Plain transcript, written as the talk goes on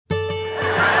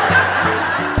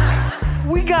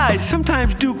guys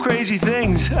sometimes do crazy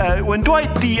things. When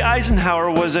Dwight D. Eisenhower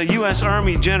was a U.S.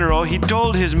 Army general, he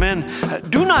told his men,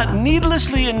 "Do not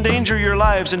needlessly endanger your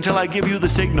lives until I give you the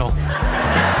signal."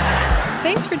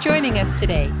 Thanks for joining us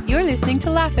today. You're listening to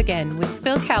Laugh Again with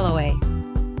Phil Callaway.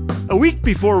 A week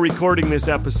before recording this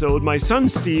episode, my son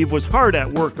Steve was hard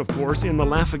at work, of course, in the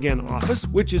Laugh Again office,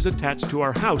 which is attached to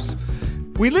our house.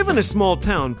 We live in a small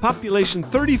town, population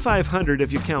 3,500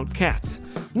 if you count cats.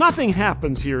 Nothing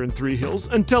happens here in Three Hills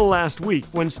until last week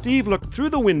when Steve looked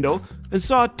through the window and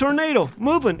saw a tornado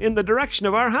moving in the direction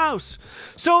of our house.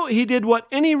 So he did what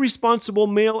any responsible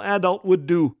male adult would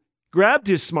do. Grabbed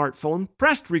his smartphone,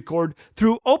 pressed record,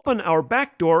 threw open our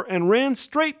back door, and ran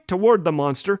straight toward the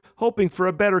monster, hoping for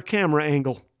a better camera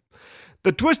angle.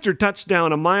 The twister touched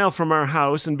down a mile from our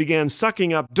house and began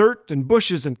sucking up dirt and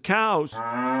bushes and cows.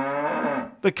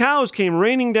 The cows came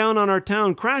raining down on our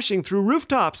town, crashing through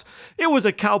rooftops. It was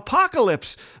a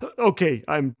cowpocalypse. Okay,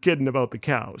 I'm kidding about the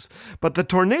cows. But the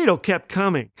tornado kept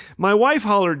coming. My wife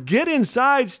hollered, "Get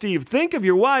inside, Steve. Think of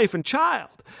your wife and child."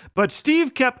 But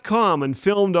Steve kept calm and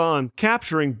filmed on,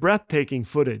 capturing breathtaking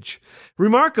footage.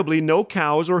 Remarkably, no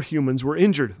cows or humans were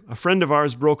injured. A friend of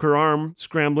ours broke her arm,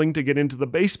 scrambling to get into the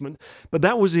basement, but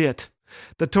that was it.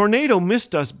 The tornado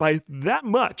missed us by that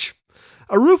much.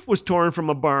 A roof was torn from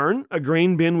a barn, a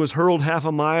grain bin was hurled half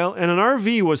a mile, and an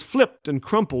RV was flipped and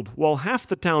crumpled, while half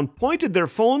the town pointed their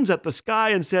phones at the sky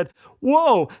and said,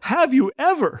 "Whoa, have you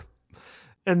ever?"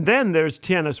 And then there's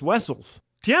Tiannis Wessels.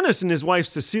 Tiannis and his wife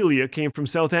Cecilia came from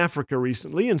South Africa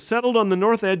recently and settled on the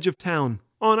north edge of town,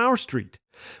 on our street.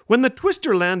 When the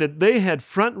twister landed, they had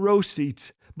front row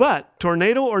seats. But,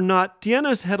 tornado or not,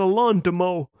 Tiannis had a lawn to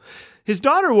mow. His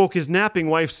daughter woke his napping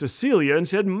wife Cecilia and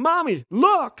said, "Mommy,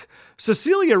 look!"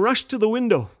 Cecilia rushed to the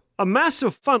window. A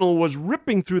massive funnel was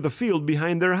ripping through the field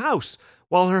behind their house,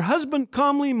 while her husband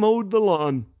calmly mowed the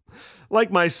lawn.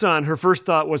 Like my son, her first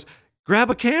thought was,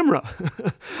 "Grab a camera."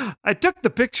 "I took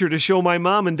the picture to show my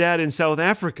mom and dad in South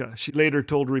Africa," she later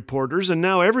told reporters, "and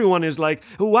now everyone is like,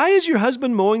 'Why is your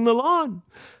husband mowing the lawn?'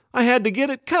 I had to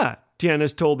get it cut,"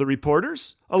 Tiannis told the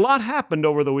reporters. "A lot happened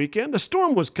over the weekend. A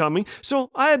storm was coming, so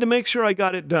I had to make sure I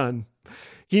got it done."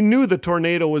 He knew the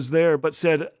tornado was there, but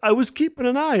said, "I was keeping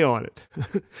an eye on it."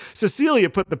 Cecilia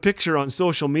put the picture on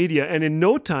social media, and in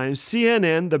no time,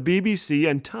 CNN, the BBC,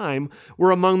 and Time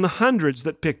were among the hundreds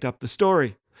that picked up the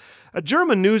story. A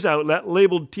German news outlet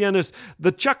labeled Tiannis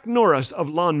the Chuck Norris of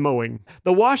lawn mowing.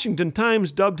 The Washington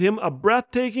Times dubbed him a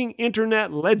breathtaking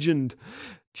internet legend.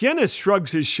 Tiannis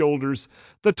shrugs his shoulders.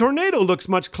 "The tornado looks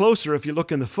much closer if you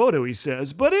look in the photo," he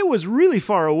says, "but it was really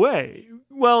far away.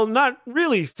 Well, not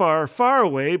really far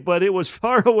away, but it was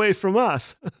far away from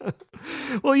us."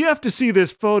 Well, you have to see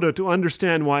this photo to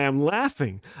understand why I'm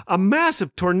laughing. A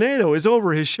massive tornado is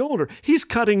over his shoulder. He's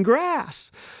cutting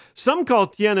grass. Some call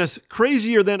Tiannis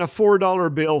crazier than a $4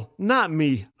 bill. Not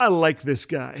me. I like this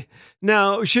guy.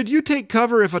 Now, should you take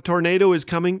cover if a tornado is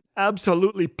coming?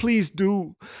 Absolutely, please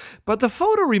do. But the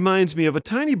photo reminds me of a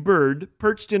tiny bird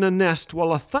perched in a nest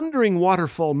while a thundering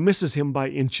waterfall misses him by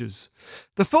inches.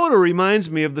 The photo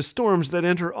reminds me of the storms that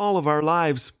enter all of our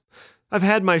lives. I've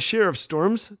had my share of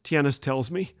storms, Tiannis tells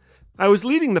me. I was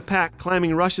leading the pack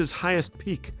climbing Russia's highest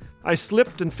peak. I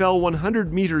slipped and fell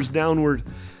 100 meters downward.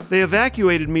 They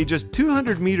evacuated me just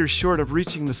 200 meters short of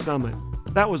reaching the summit.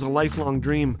 That was a lifelong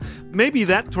dream. Maybe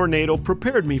that tornado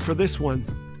prepared me for this one.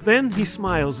 Then he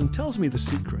smiles and tells me the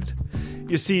secret.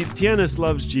 You see, Tiannis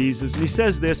loves Jesus, and he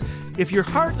says this, if your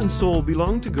heart and soul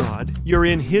belong to God, you're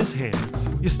in his hands.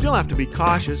 You still have to be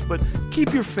cautious, but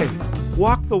keep your faith.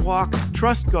 Walk the walk,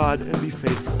 trust God, and be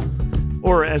faithful.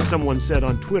 Or as someone said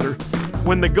on Twitter,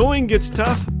 when the going gets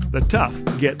tough, the tough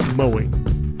get mowing.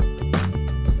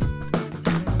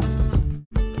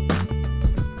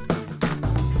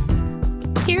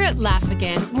 Here at Laugh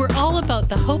Again, we're all about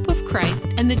the hope of Christ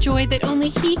and the joy that only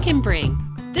He can bring.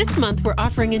 This month, we're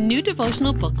offering a new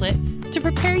devotional booklet to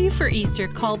prepare you for Easter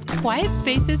called Quiet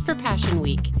Spaces for Passion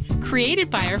Week, created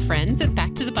by our friends at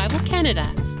Back to the Bible Canada.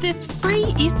 This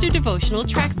free Easter devotional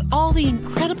tracks all the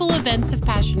incredible events of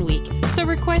Passion Week, so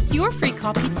request your free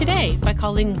copy today by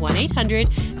calling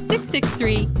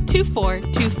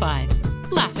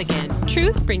 1-800-663-2425. Laugh Again,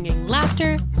 truth bringing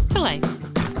laughter to life.